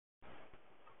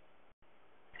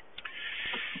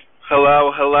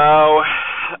Hello, hello,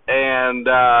 and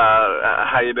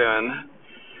how you doing?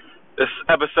 This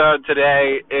episode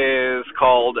today is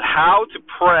called How to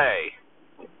Pray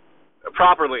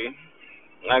Properly.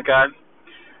 Okay?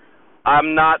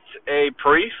 I'm not a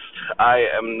priest. I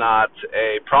am not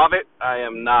a prophet. I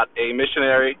am not a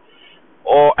missionary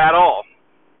or at all.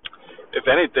 If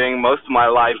anything, most of my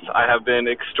life I have been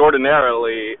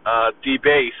extraordinarily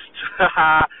debased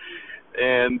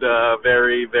and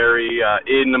very, very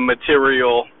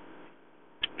immaterial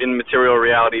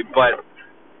reality. But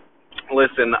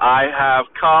listen, I have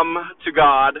come to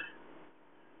God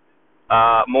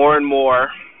more and more,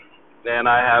 and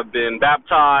I have been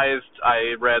baptized.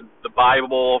 I read the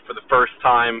Bible for the first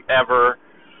time ever.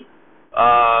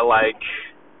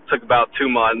 Took about 2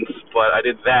 months, but I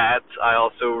did that. I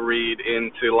also read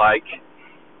into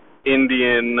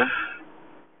Indian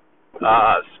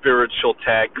spiritual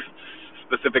texts,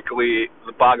 specifically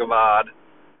the Bhagavad.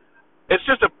 It's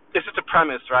just a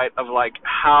premise, right, of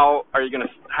how are you gonna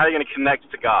connect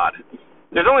to God?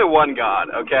 There's only one God,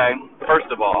 okay?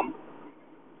 First of all.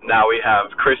 Now we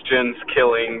have Christians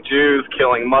killing Jews,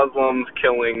 killing Muslims,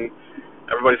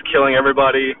 everybody's killing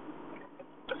everybody.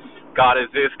 God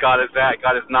is this, God is that,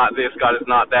 God is not this, God is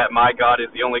not that. My God is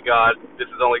the only God. This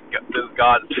is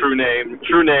God's true name.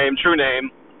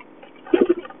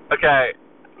 Okay,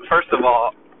 first of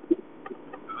all,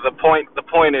 the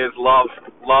point is love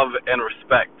and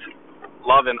respect.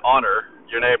 Love and honor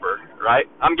your neighbor, right?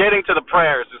 I'm getting to the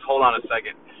prayers, just hold on a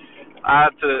second. I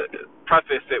have to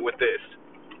preface it with this.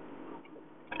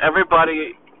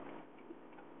 Everybody,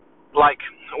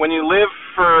 when you live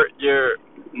for your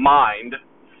mind,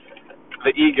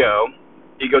 the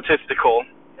egotistical,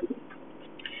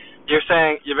 you're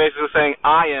basically saying,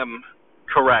 I am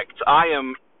correct. I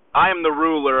am the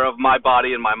ruler of my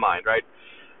body and my mind, right?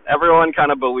 Everyone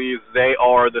kind of believes they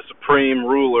are the supreme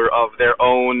ruler of their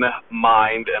own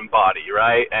mind and body,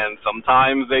 right? And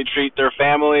sometimes they treat their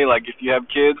family like, if you have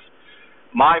kids,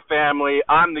 my family,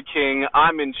 I'm the king,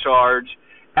 I'm in charge,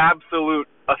 absolute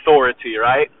authority,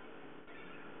 right?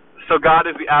 So God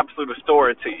is the absolute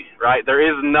authority, right? There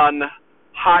is none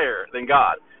higher than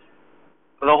God.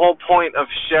 The whole point of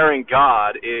sharing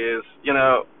God is,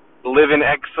 live in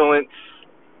excellence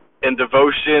and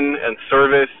devotion and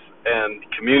service and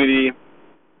community.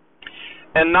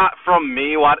 And not from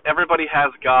me. Everybody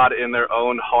has God in their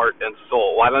own heart and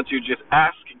soul. Why don't you just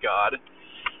ask God?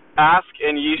 Ask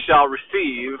and ye shall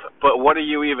receive, but what are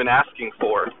you even asking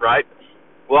for, right?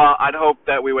 Well, I'd hope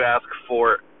that we would ask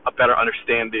for a better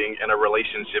understanding and a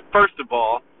relationship. First of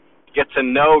all, get to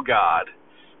know God.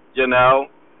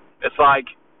 It's like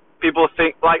people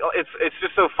think it's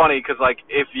just so funny because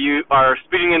if you are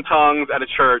speaking in tongues at a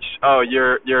church, oh,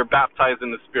 you're baptized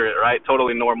in the Spirit, right?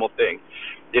 Totally normal thing.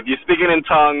 If you're speaking in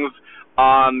tongues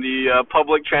on the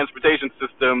public transportation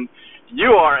system,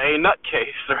 you are a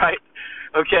nutcase, right?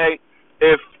 Okay.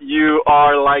 If you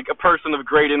are a person of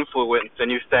great influence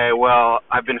and you say, well,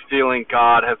 I've been feeling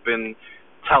God has been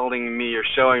telling me or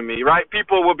showing me, right?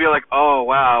 People will be like, oh,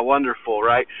 wow, wonderful,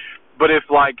 right? But if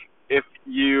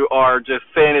you are just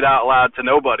saying it out loud to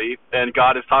nobody and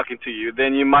God is talking to you,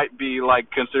 then you might be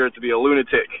considered to be a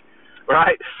lunatic,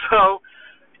 right? So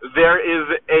there is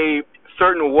a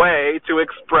certain way to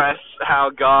express how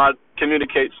God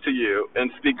communicates to you and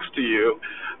speaks to you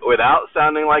without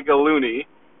sounding like a loony.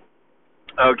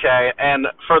 Okay, and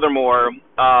furthermore,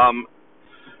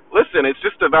 listen, it's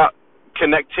just about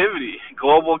connectivity,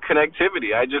 global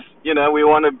connectivity. We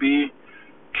want to be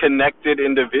connected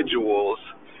individuals,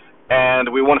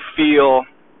 and we want to feel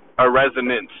a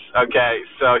resonance. Okay,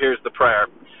 so here's the prayer.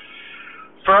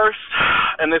 First,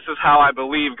 and this is how I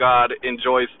believe God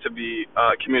enjoys to be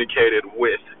communicated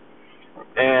with.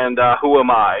 And who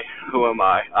am I?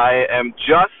 I am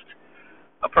just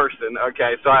a person.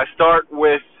 Okay, so I start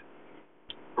with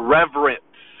reverence.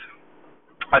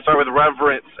 I start with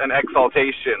reverence and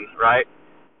exaltation, right?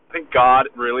 I think God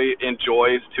really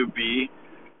enjoys to be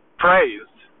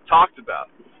praised, talked about.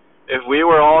 If we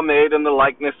were all made in the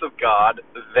likeness of God,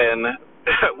 then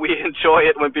we enjoy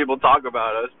it when people talk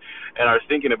about us and are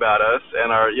thinking about us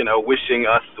and are, wishing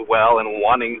us well and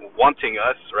wanting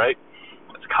us, right?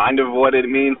 That's kind of what it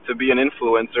means to be an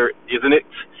influencer, isn't it?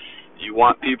 You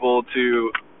want people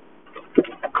to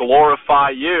glorify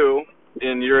you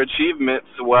in your achievements.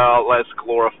 Well, let's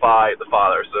glorify the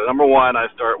Father. So number one, I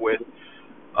start with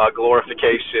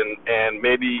glorification and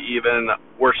maybe even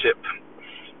worship.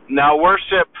 Now,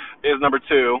 worship is number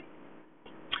two,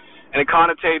 and it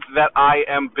connotates that I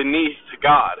am beneath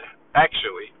God,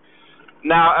 actually.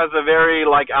 Now, as a very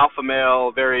like alpha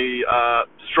male, very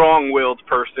strong-willed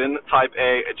person, type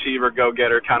A, achiever,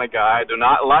 go-getter kind of guy, I do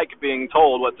not like being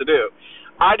told what to do.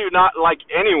 I do not like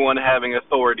anyone having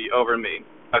authority over me.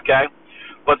 Okay,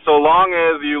 but so long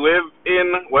as you live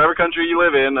in whatever country you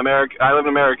live in, America, I live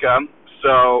in America,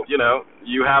 so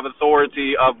you have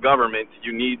authority of government.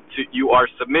 You are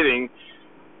submitting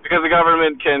because the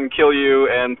government can kill you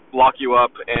and lock you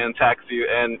up and tax you,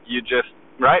 and you just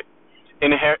right.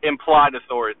 Implied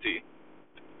authority.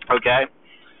 Okay?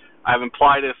 I have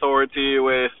implied authority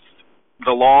with the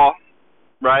law,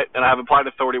 right? And I have implied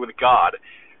authority with God.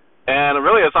 And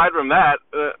really, aside from that,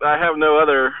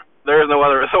 there is no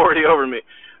other authority over me.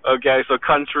 Okay? So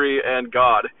country and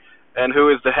God. And who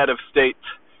is the head of state?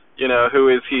 Who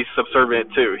is he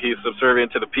subservient to? He's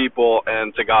subservient to the people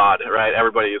and to God, right?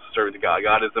 Everybody is subservient to God.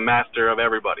 God is the master of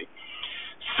everybody.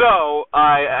 So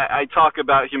I talk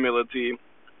about humility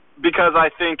because I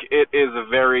think it is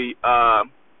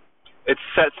it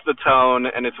sets the tone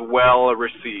and it's well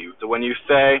received. When you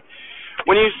say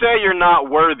you're not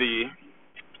worthy,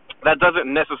 that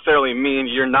doesn't necessarily mean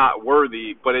you're not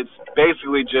worthy, but it's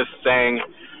basically just saying,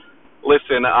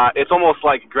 listen, it's almost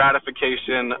like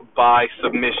gratification by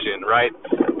submission, right?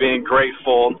 Being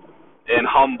grateful and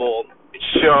humble, it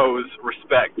shows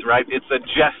respect, right? It's a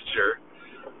gesture.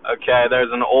 Okay,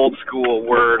 there's an old school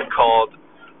word called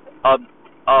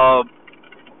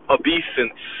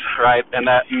obeisance, right? And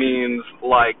that means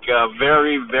like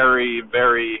very, very,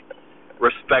 very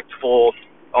respectful,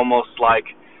 almost like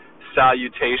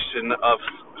salutation of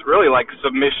really like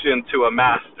submission to a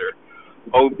master.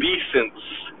 Obeisance,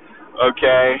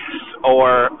 okay,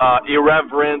 or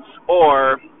irreverence,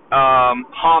 or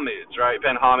homage, right?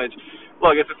 Pen homage.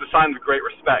 Look, it's just a sign of great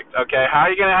respect, okay? How are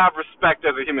you going to have respect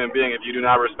as a human being if you do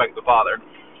not respect the Father?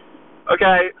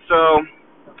 Okay, so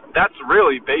that's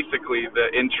really basically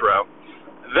the intro.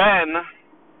 Then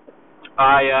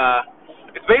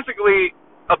it's basically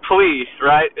a plea,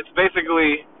 right? It's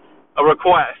basically a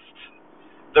request.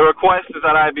 The request is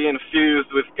that I be infused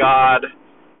with God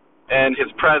and His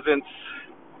presence.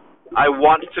 I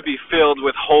want to be filled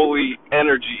with holy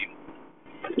energy.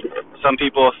 Some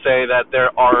people say that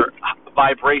there are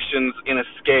vibrations in a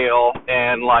scale,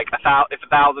 and like if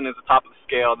 1,000 is the top of the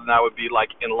scale, then that would be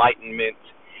like enlightenment,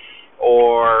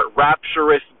 or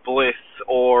rapturous bliss,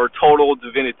 or total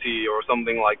divinity, or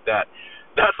something like that.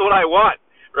 That's what I want,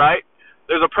 right?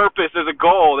 There's a purpose, there's a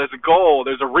goal,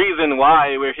 there's a reason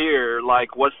why we're here.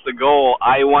 Like, what's the goal?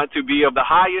 I want to be of the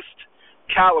highest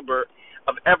caliber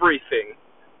of everything,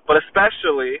 but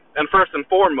especially, and first and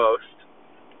foremost,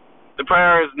 the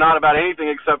prayer is not about anything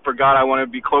except for God. I want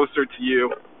to be closer to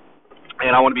you,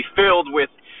 and I want to be filled with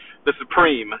the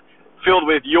Supreme, filled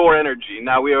with your energy.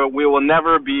 Now, we will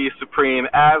never be supreme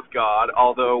as God,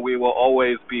 although we will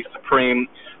always be supreme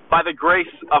by the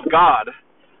grace of God.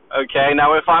 Okay,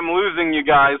 now if I'm losing you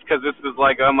guys because this is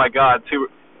like, oh my God,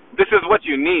 this is what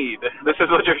you need. This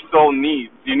is what your soul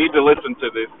needs. You need to listen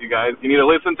to this, you guys. You need to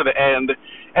listen to the end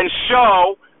and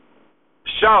show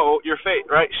your faith,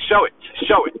 right? Show it.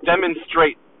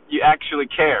 Demonstrate you actually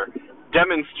care.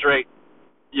 Demonstrate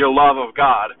your love of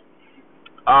God.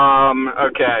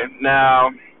 Okay,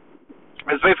 now,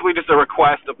 it's basically just a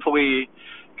request, a plea.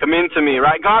 Come into me,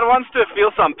 right? God wants to feel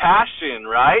some passion,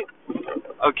 right?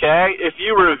 Okay, if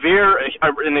you revere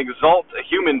and exalt a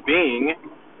human being,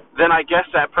 then I guess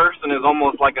that person is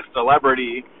almost like a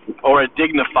celebrity or a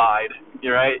dignified,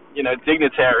 right?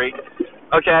 Dignitary.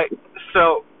 Okay,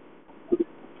 so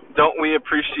don't we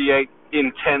appreciate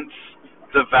intense,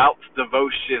 devout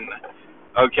devotion?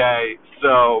 Okay,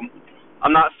 so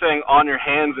I'm not saying on your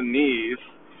hands and knees,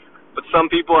 but some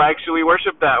people actually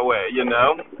worship that way,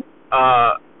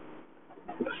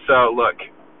 So look,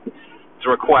 it's a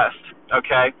request,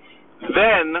 okay?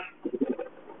 Then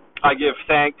I give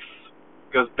thanks,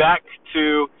 goes back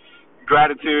to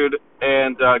gratitude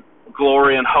and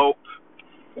glory and hope.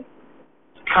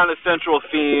 Kind of central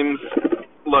themes.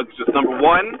 Look, just number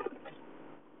one,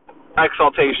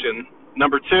 exaltation.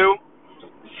 Number two,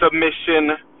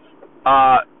 submission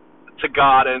to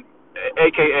God, and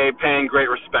aka paying great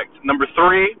respect. Number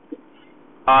three,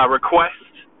 request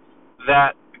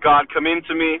that God come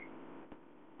into me.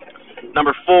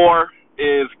 Number four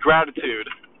is gratitude.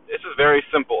 This is very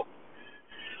simple.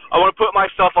 I want to put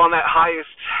myself on that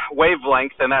highest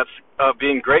wavelength, and that's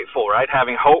being grateful, right?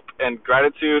 Having hope and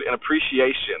gratitude and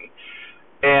appreciation,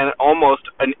 and almost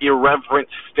an irreverent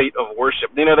state of worship.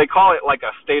 They call it like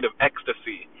a state of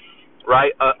ecstasy,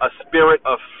 right? A spirit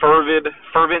of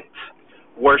fervent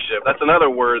worship. That's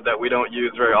another word that we don't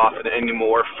use very often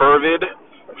anymore. Fervent.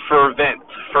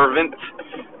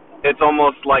 it's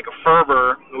almost like a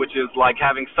fervor, which is like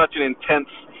having such an intense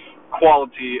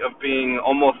quality of being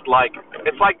almost like,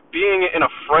 it's like being in a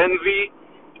frenzy,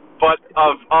 but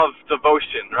of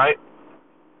devotion, right?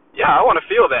 Yeah, I want to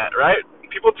feel that, right?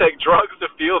 People take drugs to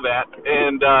feel that,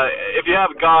 and if you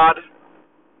have God,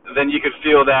 then you can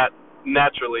feel that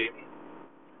naturally.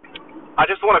 I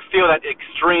just want to feel that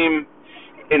extreme,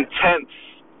 intense,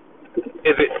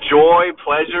 is it joy,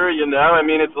 pleasure, you know? I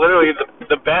mean, it's literally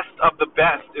the best of the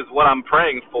best is what I'm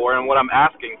praying for and what I'm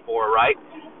asking for, right?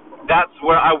 That's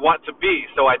where I want to be,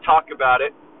 so I talk about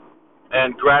it,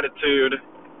 and gratitude,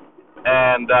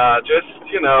 and just,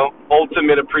 you know,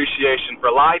 ultimate appreciation for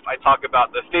life. I talk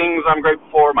about the things I'm grateful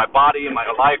for, my body, my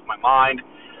life, my mind.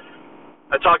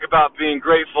 I talk about being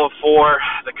grateful for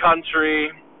the country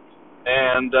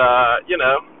and, you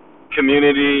know,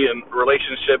 community and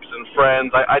relationships and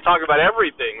friends. I talk about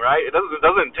everything, right? It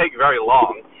doesn't take very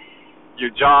long.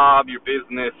 Your job, your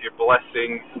business, your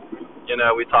blessings. You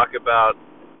know, we talk about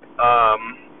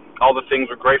all the things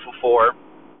we're grateful for.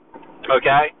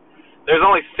 Okay? There's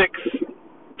only 6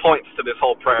 points to this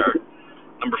whole prayer.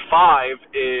 Number 5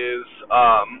 is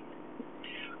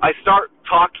I start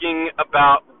talking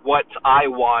about what I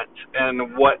want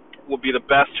and what will be the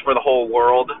best for the whole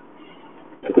world.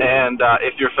 And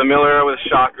if you're familiar with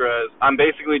chakras, I'm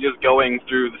basically just going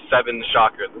through the 7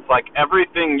 chakras. It's like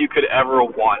everything you could ever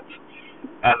want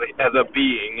as a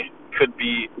being could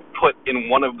be put in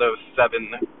one of those 7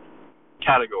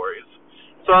 categories.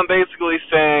 So I'm basically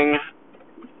saying,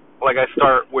 like, I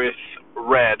start with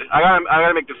red. I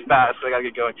gotta make this fast, so I gotta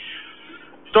get going.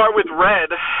 Start with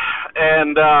red,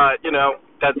 and you know,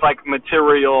 that's like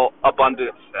material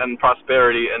abundance and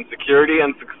prosperity and security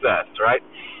and success, right?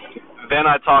 Then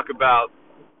I talk about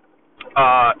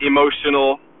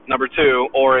emotional, number 2,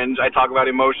 orange. I talk about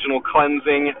emotional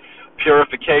cleansing,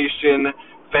 purification,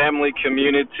 family,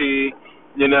 community,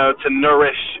 you know, to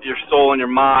nourish your soul and your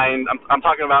mind. I'm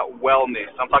talking about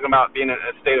wellness. I'm talking about being in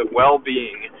a state of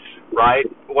well-being, right?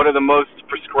 What are the most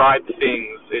prescribed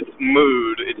things? It's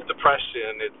mood, it's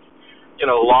depression, it's, you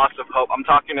know, loss of hope. I'm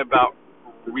talking about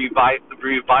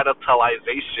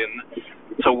revitalization,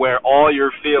 to where all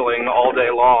you're feeling all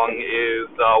day long is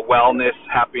wellness,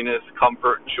 happiness,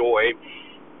 comfort, joy.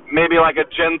 Maybe like a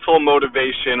gentle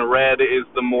motivation. Red is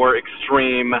the more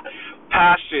extreme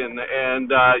passion,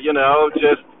 and you know,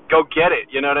 just go get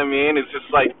it. You know what I mean? It's just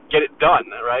like, get it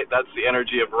done, right? That's the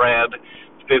energy of red.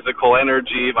 Physical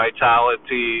energy,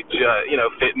 vitality, you know,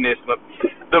 fitness. But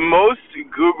the most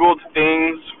Googled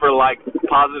things for like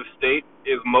positive state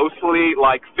is mostly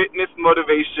like fitness,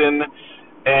 motivation,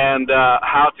 and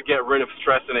how to get rid of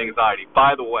stress and anxiety.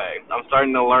 By the way, I'm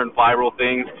starting to learn viral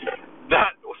things.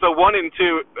 So 1 and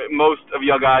 2, most of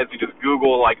y'all guys, you just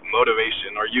Google like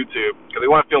motivation or YouTube because they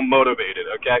want to feel motivated,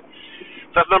 okay?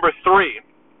 So that's number 3.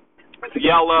 It's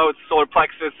yellow, it's solar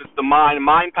plexus, it's the mind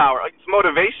power. It's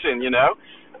motivation, you know?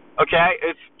 Okay?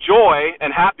 It's joy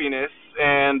and happiness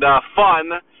and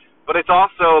fun, but it's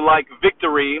also like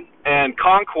victory and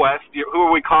conquest. Who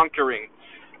are we conquering?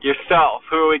 Yourself.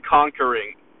 Who are we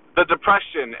conquering? The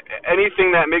depression, anything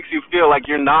that makes you feel like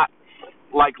you're not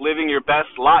like living your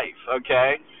best life,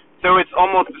 okay? So it's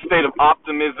almost a state of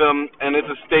optimism, and it's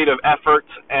a state of effort,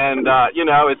 and you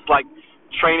know, it's like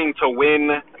training to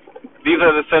win. These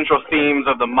are the central themes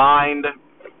of the mind.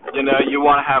 You know, you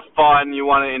want to have fun, you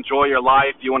want to enjoy your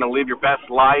life, you want to live your best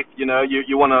life, you know,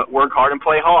 you want to work hard and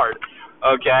play hard,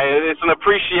 okay? It's an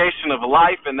appreciation of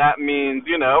life, and that means,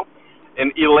 you know,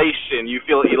 an elation. You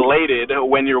feel elated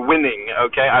when you're winning,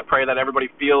 okay? I pray that everybody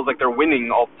feels like they're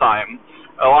winning all the time.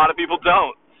 A lot of people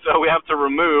don't, so we have to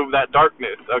remove that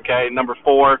darkness, okay? Number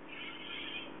 4,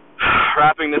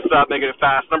 wrapping this up, making it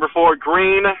fast. Number 4,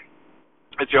 green,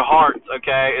 it's your heart,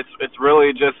 okay? It's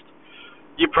really just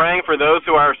you praying for those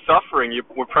who are suffering.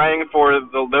 We're praying for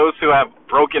those who have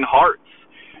broken hearts.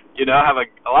 You know,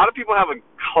 a lot of people have a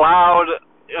cloud,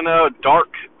 you know, dark,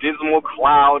 dismal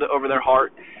cloud over their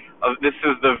heart. This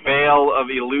is the veil of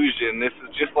illusion. This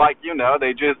is just like, you know,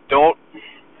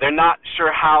 they're not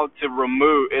sure how to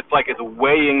remove. It's like it's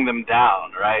weighing them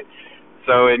down, right?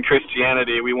 So in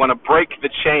Christianity, we want to break the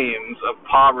chains of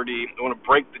poverty. We want to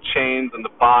break the chains and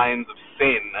the binds of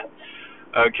sin.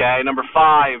 Okay, number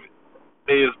 5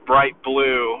 is bright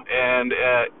blue, and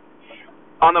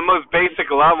on the most basic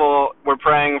level, we're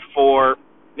praying for,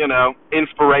 you know,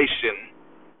 inspiration.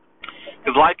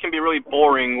 Because life can be really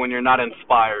boring when you're not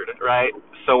inspired, right?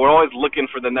 So we're always looking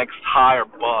for the next high or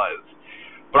buzz.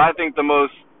 But I think the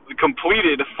most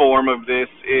completed form of this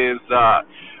is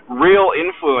real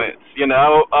influence, you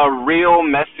know, a real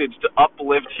message to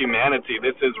uplift humanity.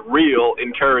 This is real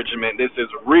encouragement. This is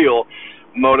real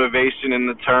motivation in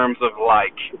the terms of,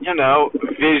 like,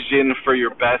 vision for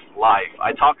your best life.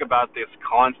 I talk about this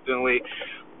constantly,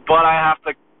 but I have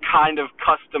to kind of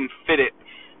custom fit it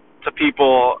to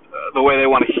people the way they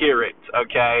want to hear it,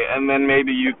 okay? And then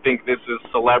maybe you think this is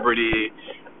celebrity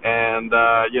and,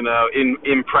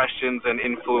 impressions and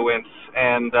influence.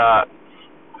 And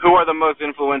who are the most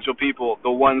influential people? The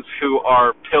ones who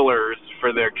are pillars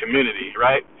for their community,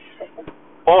 right?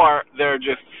 Or they're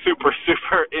just super,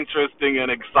 super interesting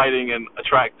and exciting and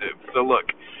attractive. So look,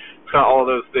 it's kind of all of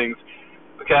those things.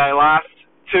 Okay, last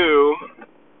two,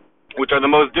 which are the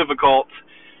most difficult.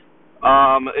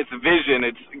 It's vision.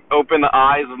 It's open the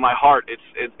eyes of my heart.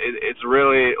 It's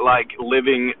really like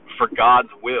living for God's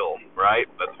will, right?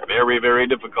 That's very, very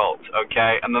difficult.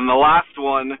 Okay, and then the last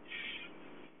one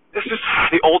is just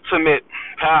the ultimate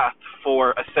path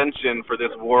for ascension for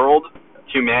this world,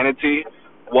 humanity.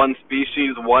 One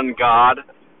species, one God,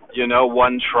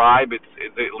 one tribe.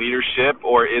 Is it leadership,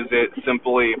 or is it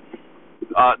simply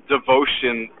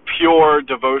devotion, pure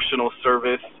devotional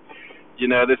service?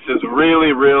 This is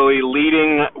really, really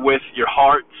leading with your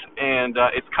heart, and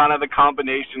it's kind of the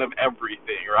combination of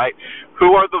everything, right?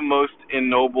 Who are the most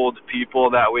ennobled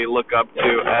people that we look up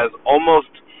to as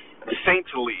almost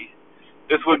saintly?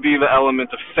 This would be the element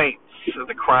of saints,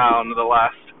 the crown, the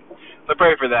last. So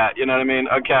pray for that, you know what I mean?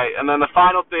 Okay, and then the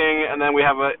final thing, and then we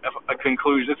have a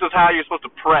conclusion. This is how you're supposed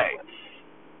to pray.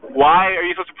 Why are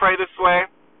you supposed to pray this way?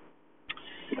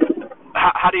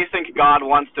 How do you think God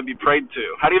wants to be prayed to?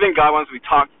 How do you think God wants to be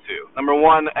talked to? Number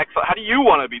one, how do you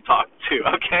want to be talked to,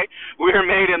 okay? We are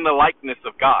made in the likeness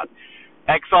of God.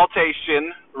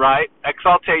 Exaltation, right?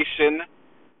 Exaltation,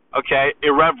 okay?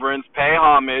 Irreverence, pay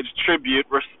homage, tribute,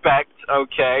 respect,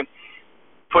 okay?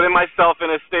 Putting myself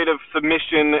in a state of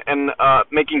submission and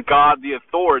making God the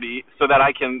authority so that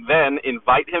I can then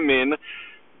invite him in,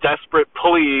 desperate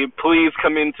plea, please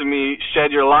come into me,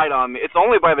 shed your light on me. It's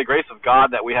only by the grace of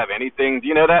God that we have anything. Do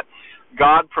you know that?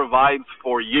 God provides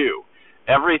for you.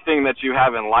 Everything that you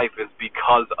have in life is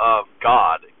because of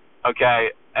God,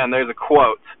 okay? And there's a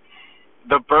quote.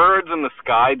 The birds in the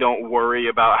sky don't worry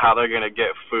about how they're going to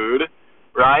get food,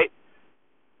 right?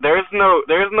 There's no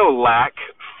lack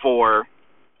for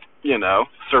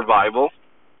survival.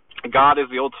 God is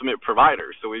the ultimate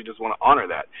provider, so we just want to honor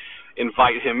that.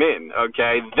 Invite him in,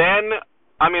 okay? Then,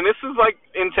 this is like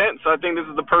intense. I think this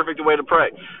is the perfect way to pray.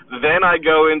 Then I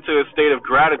go into a state of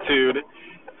gratitude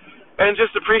and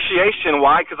just appreciation.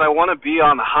 Why? Because I want to be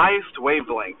on the highest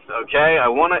wavelength, okay? I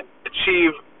want to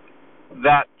achieve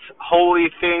that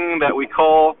holy thing that we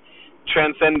call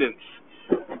transcendence.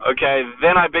 Okay,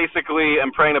 then I basically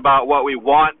am praying about what we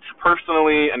want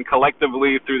personally and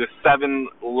collectively through the 7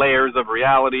 layers of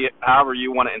reality, however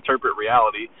you want to interpret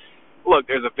reality. Look,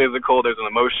 there's a physical, there's an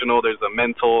emotional, there's a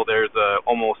mental, there's a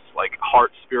almost like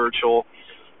heart spiritual.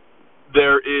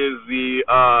 There is the,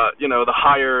 the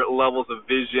higher levels of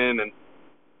vision and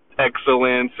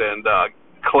excellence and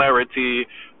clarity,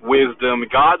 wisdom,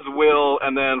 God's will,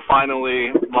 and then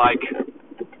finally, like,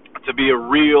 to be a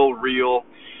real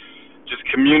just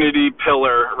community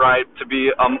pillar, right? To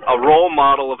be a role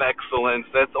model of excellence.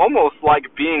 That's almost like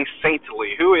being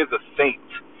saintly. Who is a saint?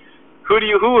 Who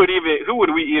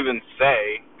would we even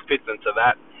say fits into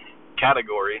that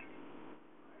category?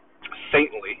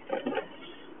 Saintly.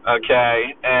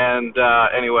 Okay, and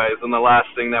anyways, and the last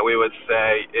thing that we would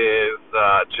say is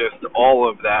just all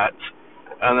of that,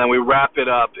 and then we wrap it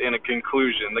up in a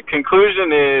conclusion. The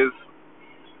conclusion is,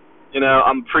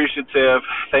 I'm appreciative.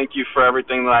 Thank you for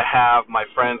everything that I have, my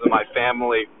friends and my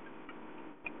family.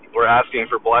 We're asking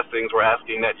for blessings. We're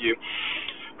asking that you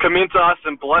come into us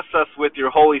and bless us with your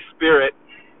Holy Spirit.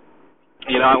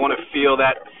 I want to feel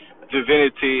that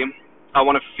divinity. I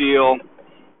want to feel,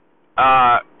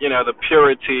 the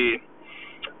purity.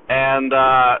 And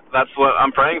that's what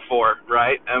I'm praying for,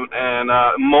 right? And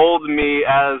mold me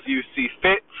as you see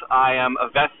fit. I am a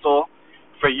vessel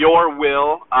for your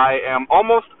will. I am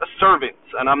almost a servant,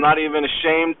 and I'm not even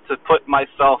ashamed to put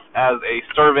myself as a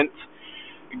servant.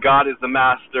 God is the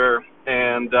master,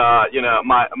 and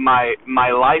my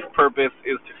life purpose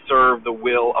is to serve the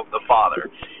will of the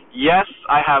Father. Yes,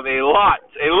 I have a lot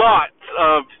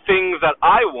of things that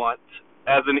I want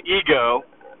as an ego,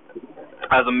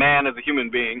 as a man, as a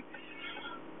human being,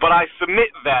 but I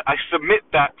submit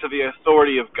that to the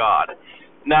authority of God.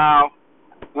 Now,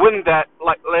 wouldn't that,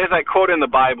 like, there's that quote in the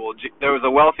Bible, there was a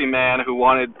wealthy man who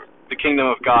wanted the kingdom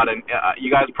of God, and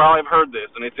you guys probably have heard this,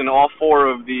 and it's in all 4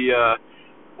 of the,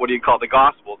 the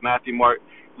Gospels, Matthew, Mark,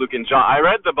 Luke, and John. I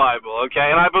read the Bible, okay,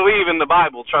 and I believe in the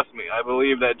Bible, trust me. I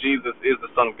believe that Jesus is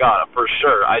the Son of God, for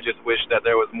sure. I just wish that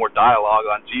there was more dialogue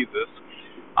on Jesus,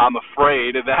 I'm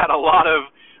afraid that a lot of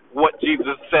what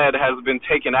Jesus said has been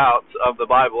taken out of the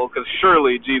Bible, because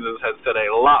surely Jesus has said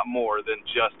a lot more than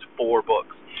just 4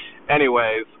 books.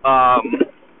 Anyways,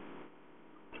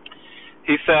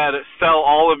 he said, sell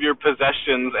all of your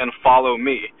possessions and follow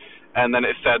me. And then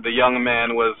it said the young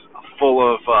man was full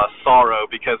of sorrow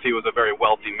because he was a very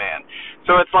wealthy man.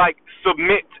 So it's like,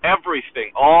 submit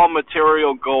everything, all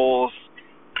material goals.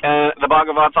 And the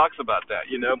Bhagavad talks about that,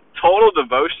 Total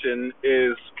devotion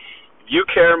is you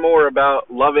care more about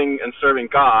loving and serving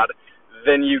God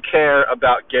than you care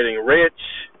about getting rich.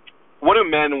 What do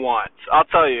men want? I'll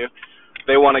tell you,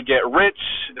 they want to get rich,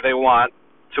 they want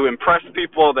to impress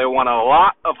people, they want a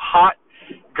lot of hot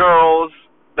girls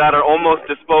that are almost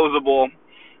disposable,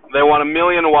 they want 1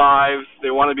 million wives,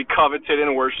 they want to be coveted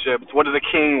and worshipped. What does a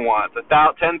king want?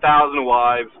 10,000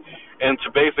 wives, and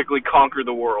to basically conquer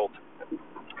the world,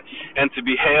 and to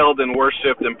be hailed and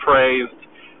worshipped and praised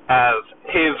as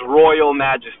his royal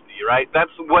majesty, right?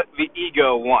 That's what the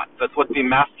ego wants. That's what the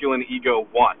masculine ego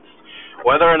wants.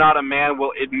 Whether or not a man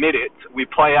will admit it, we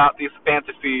play out these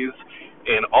fantasies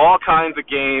in all kinds of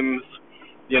games.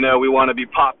 We want to be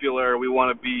popular, we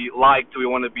want to be liked, we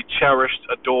want to be cherished,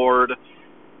 adored.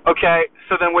 Okay,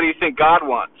 so then what do you think God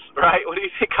wants, right? What do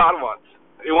you think God wants?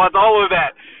 He wants all of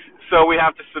that. So we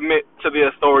have to submit to the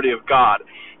authority of God.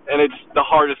 And it's the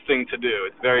hardest thing to do.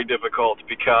 It's very difficult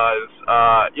because,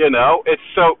 it's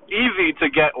so easy to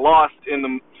get lost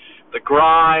in the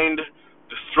grind,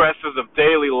 the stresses of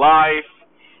daily life.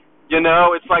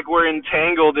 It's like we're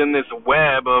entangled in this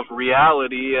web of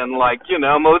reality, and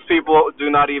most people do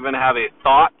not even have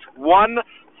one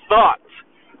thought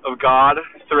of God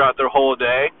throughout their whole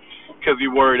day, because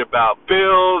you're worried about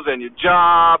bills and your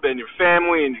job and your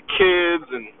family and your kids,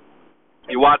 and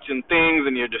you're watching things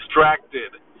and you're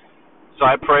distracted. So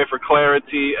I pray for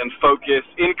clarity and focus.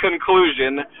 In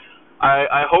conclusion,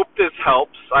 I hope this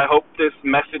helps. I hope this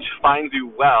message finds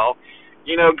you well.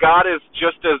 God is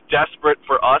just as desperate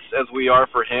for us as we are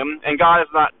for him. And God is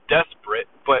not desperate,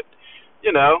 but,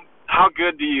 how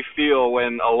good do you feel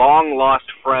when a long-lost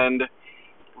friend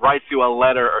writes you a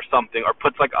letter or something, or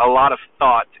puts, a lot of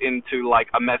thought into,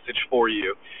 a message for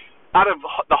you? Out of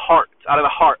the heart,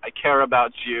 I care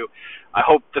about you. I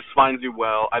hope this finds you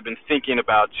well. I've been thinking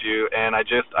about you, and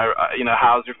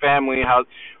how's your family?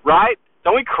 Right?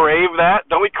 Don't we crave that?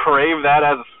 Don't we crave that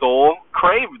as a soul?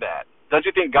 Crave that. Don't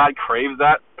you think God craves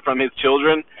that from his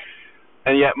children?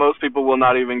 And yet most people will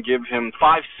not even give him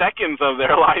 5 seconds of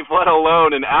their life, let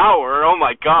alone an hour. Oh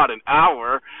my God, an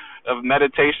hour of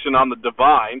meditation on the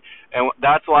divine. And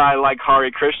that's why I like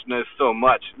Hare Krishna so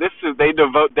much. They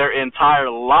devote their entire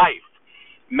life.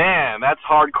 Man, that's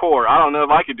hardcore. I don't know if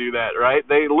I could do that, right?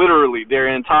 They literally, their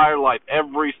entire life,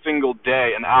 every single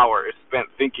day, an hour is spent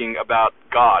thinking about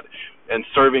God and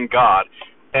serving God.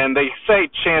 And they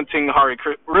say chanting Hare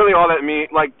Krishna. Really all that means,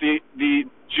 the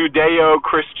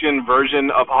Judeo-Christian version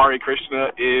of Hare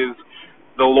Krishna is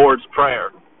the Lord's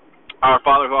Prayer. Our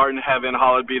Father who art in heaven,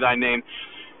 hallowed be thy name.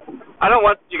 I don't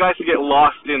want you guys to get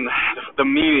lost in the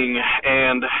meaning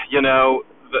and,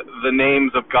 the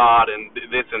names of God and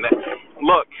this and that.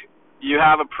 Look, you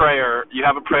have a prayer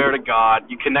to God,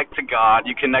 you connect to God,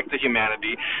 you connect to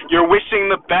humanity. You're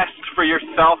wishing the best for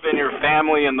yourself and your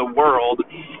family and the world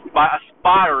by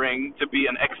aspiring to be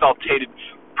an exalted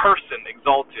person,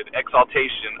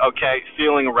 exaltation, okay?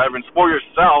 Feeling reverence for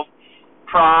yourself,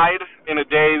 pride in a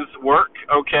day's work,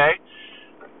 okay?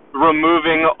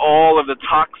 Removing all of the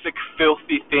toxic,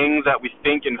 filthy things that we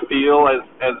think and feel as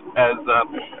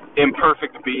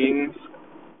imperfect beings.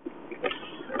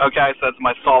 Okay, so that's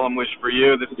my solemn wish for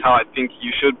you. This is how I think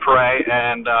you should pray,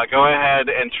 and go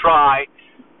ahead and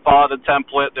follow the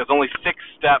template. There's only 6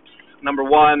 steps. Number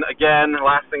 1, again,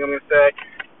 last thing I'm going to say.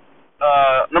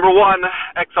 Number 1,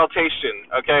 exaltation.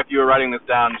 Okay, if you were writing this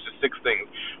down, it's just 6 things.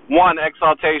 1,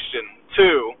 exaltation.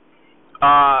 2,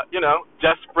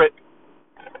 desperate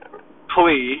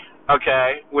plea,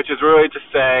 okay, which is really to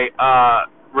say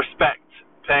respect,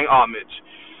 paying homage.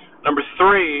 Number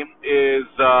 3 is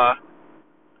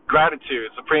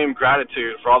gratitude, supreme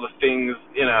gratitude for all the things,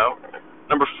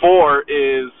 Number 4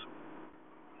 is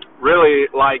really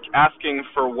asking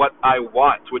for what I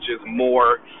want, which is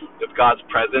more of God's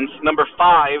presence. Number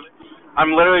 5,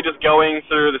 I'm literally just going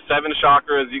through the 7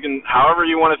 chakras. You can, however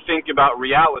you want to think about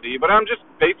reality, but I'm just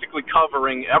basically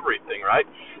covering everything, right?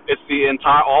 It's the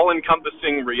entire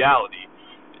all-encompassing reality.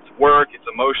 It's work, it's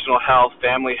emotional health,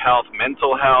 family health,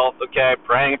 mental health, okay,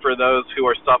 praying for those who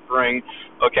are suffering,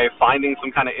 okay, finding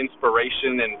some kind of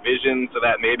inspiration and vision so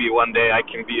that maybe one day I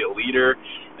can be a leader,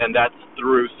 and that's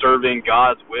through serving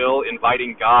God's will,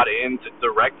 inviting God in to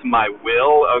direct my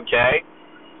will, okay?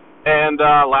 And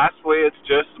lastly, it's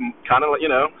just kind of,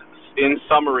 in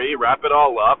summary, wrap it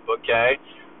all up, okay?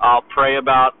 I'll pray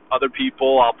about other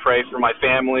people. I'll pray for my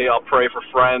family. I'll pray for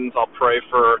friends. I'll pray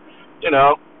for,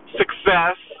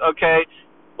 success, okay?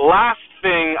 Last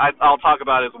thing I'll talk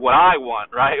about is what I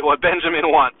want, right? What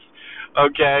Benjamin wants,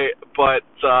 okay? But,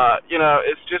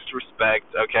 it's just respect,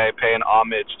 okay? Paying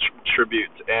homage,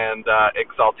 tribute, and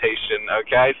exaltation,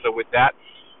 okay? So with that,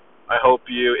 I hope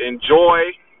you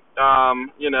enjoy,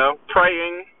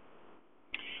 praying.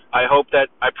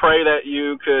 I pray that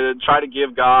you could try to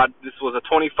give God, this was a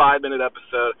 25-minute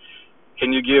episode.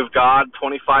 Can you give God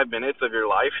 25 minutes of your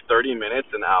life, 30 minutes,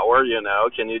 an hour,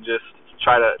 Can you just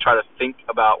try to think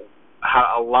about how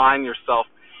to align yourself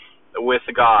with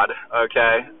God,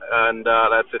 okay? And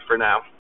that's it for now.